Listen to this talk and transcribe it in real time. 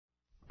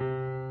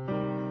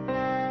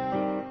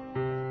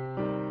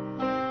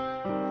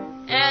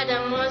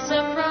Adam was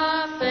a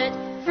prophet,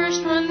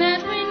 first one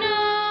that we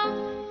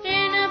know.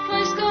 In a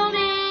place called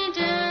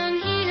Eden,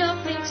 he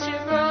helped things to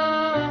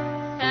grow.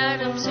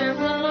 Adam served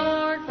the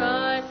Lord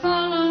by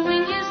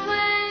following his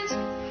ways.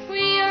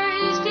 We are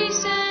his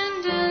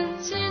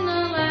descendants in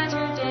the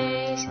latter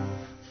days.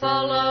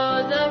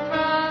 Follow the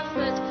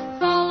prophet,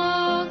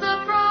 follow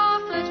the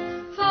prophet,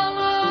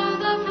 follow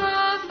the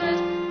prophet,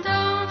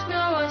 don't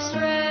go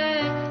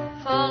astray.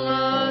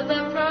 Follow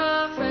the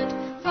prophet,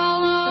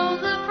 follow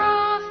the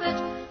prophet,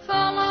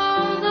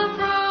 follow the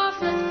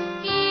prophet,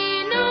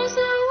 he knows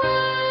the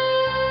way.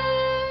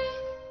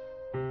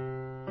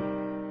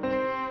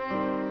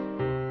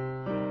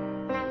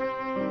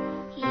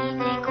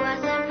 Enoch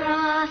was a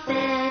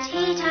prophet,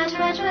 he taught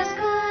what was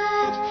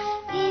good.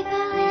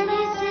 People in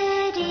his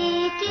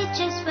city did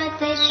just what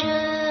they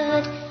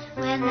should.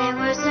 When they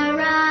were so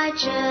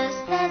righteous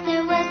that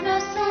there was no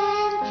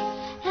sin,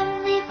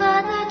 Heavenly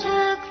Father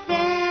took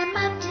them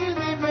up to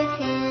live with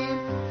him.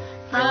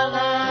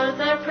 Follow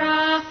the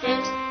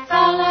prophet,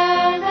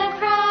 follow the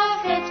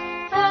prophet,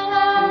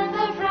 follow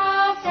the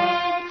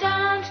prophet,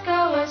 don't go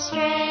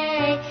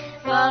astray.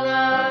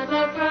 Follow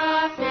the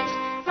prophet,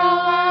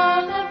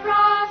 follow the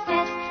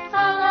prophet,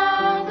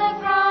 follow the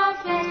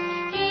prophet,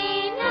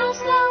 he knows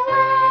the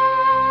way.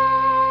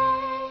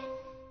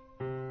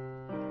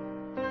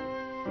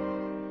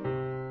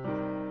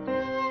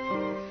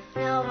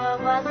 Noah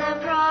was a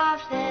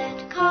prophet,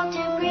 called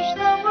to preach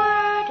the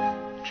word,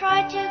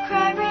 tried to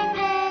cry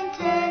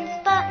repentance,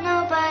 but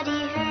nobody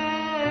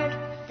heard.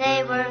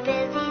 They were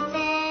busy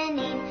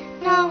sinning,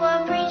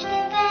 Noah preached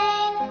in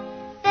vain.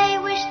 They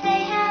wished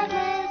they had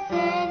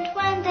listened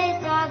when they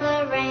saw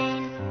the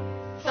rain.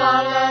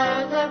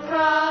 Follow the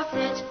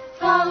prophet,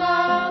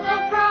 follow the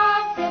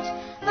prophet,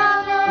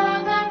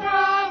 follow the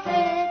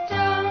prophet,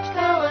 don't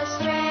go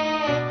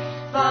astray.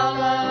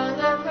 Follow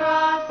the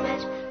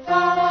prophet,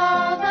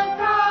 follow the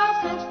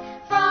prophet,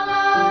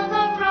 follow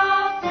the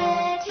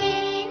prophet, he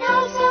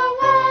knows the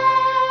way.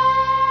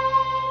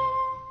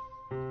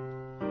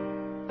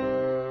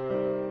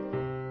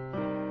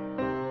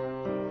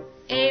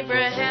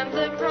 Abraham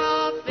the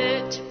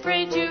prophet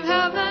prayed to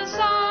have a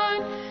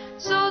son,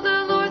 so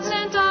the Lord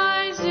sent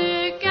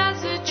Isaac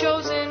as the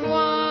chosen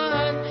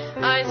one.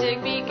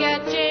 Isaac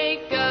begat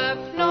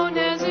Jacob, known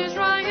as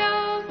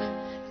Israel.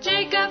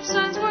 Jacob's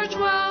sons were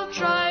 12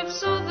 tribes,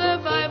 so the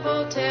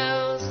Bible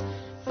tells.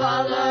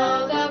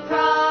 Follow the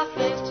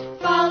prophet,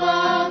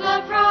 follow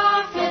the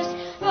prophet,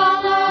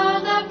 follow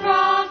the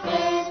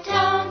prophet,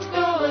 don't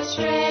go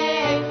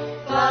astray.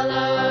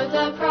 Follow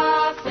the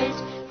prophet,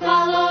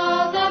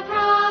 follow the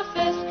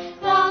prophet,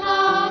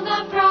 follow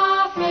the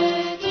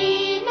prophet,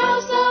 he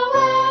knows the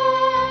way.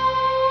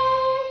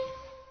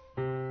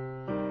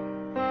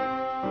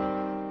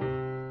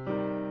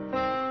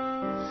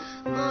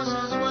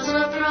 Moses was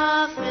a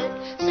prophet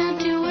sent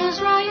to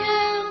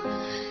Israel.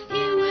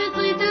 He would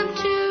lead them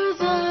to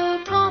the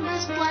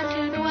promised land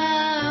to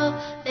dwell.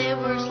 They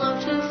were slow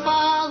to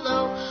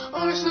follow,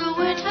 or so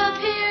it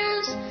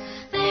appears.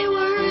 They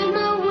were in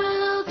the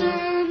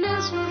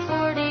wilderness for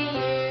 40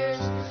 years.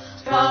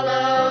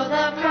 Follow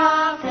the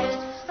prophet,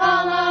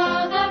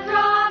 follow the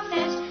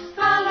prophet,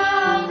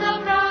 follow the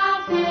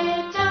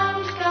prophet,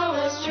 don't go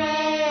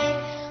astray.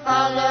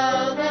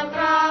 Follow the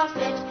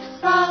prophet,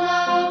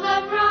 follow the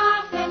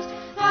prophet,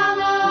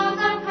 follow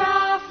the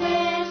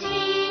prophet,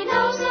 he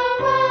knows the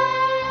way.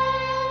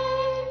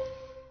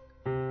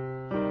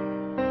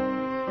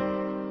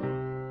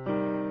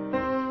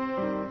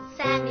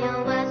 Samuel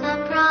was a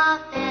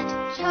prophet,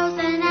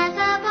 chosen as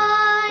a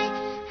boy.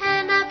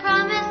 Hannah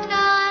promised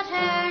God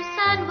her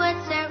son would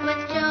serve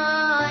with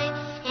joy.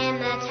 In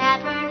the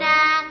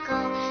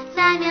tabernacle,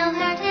 Samuel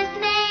heard his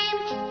name.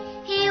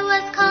 He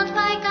was called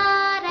by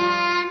God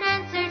and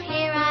answered,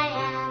 "Here I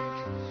am."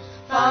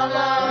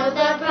 Follow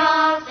the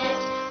prophet,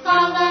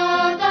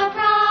 follow the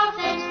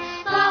prophet,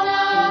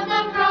 follow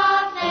the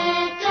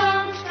prophet,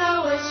 don't go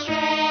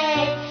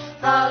astray.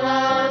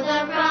 Follow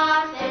the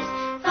prophet,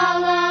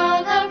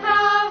 follow the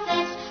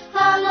prophet,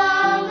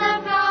 follow the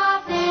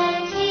prophet,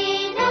 he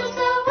knows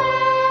the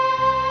way.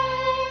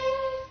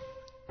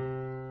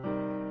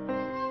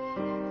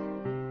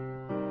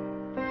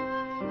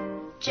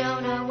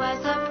 Jonah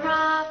was a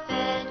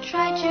prophet,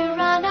 tried to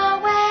run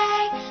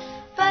away,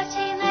 but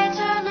he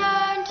later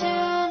learned to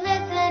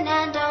listen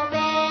and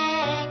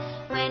obey.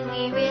 When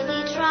we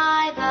really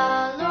try, the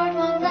Lord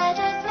won't let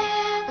us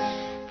fail.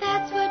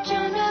 That's what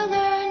Jonah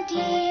learned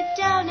deep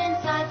down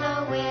inside the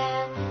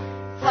whale.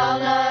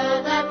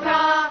 Follow the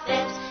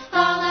prophet,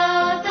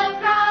 follow the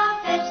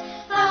prophet,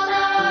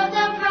 follow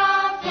the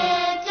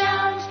prophet,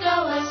 don't go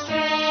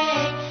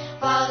astray.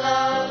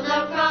 Follow the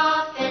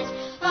prophet,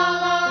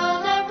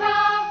 follow the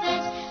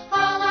prophet,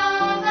 follow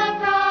the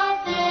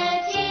prophet,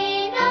 he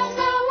knows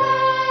the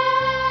way.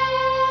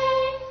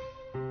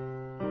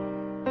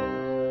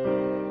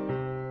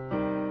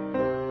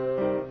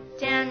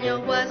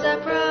 Daniel was a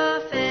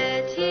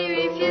prophet, he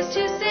refused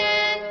to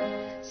sin,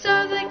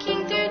 so the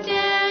king threw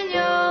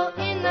Daniel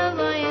in the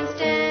lion's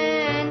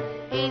den.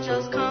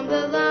 Angels calmed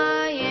the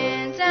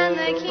lions and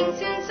the king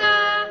soon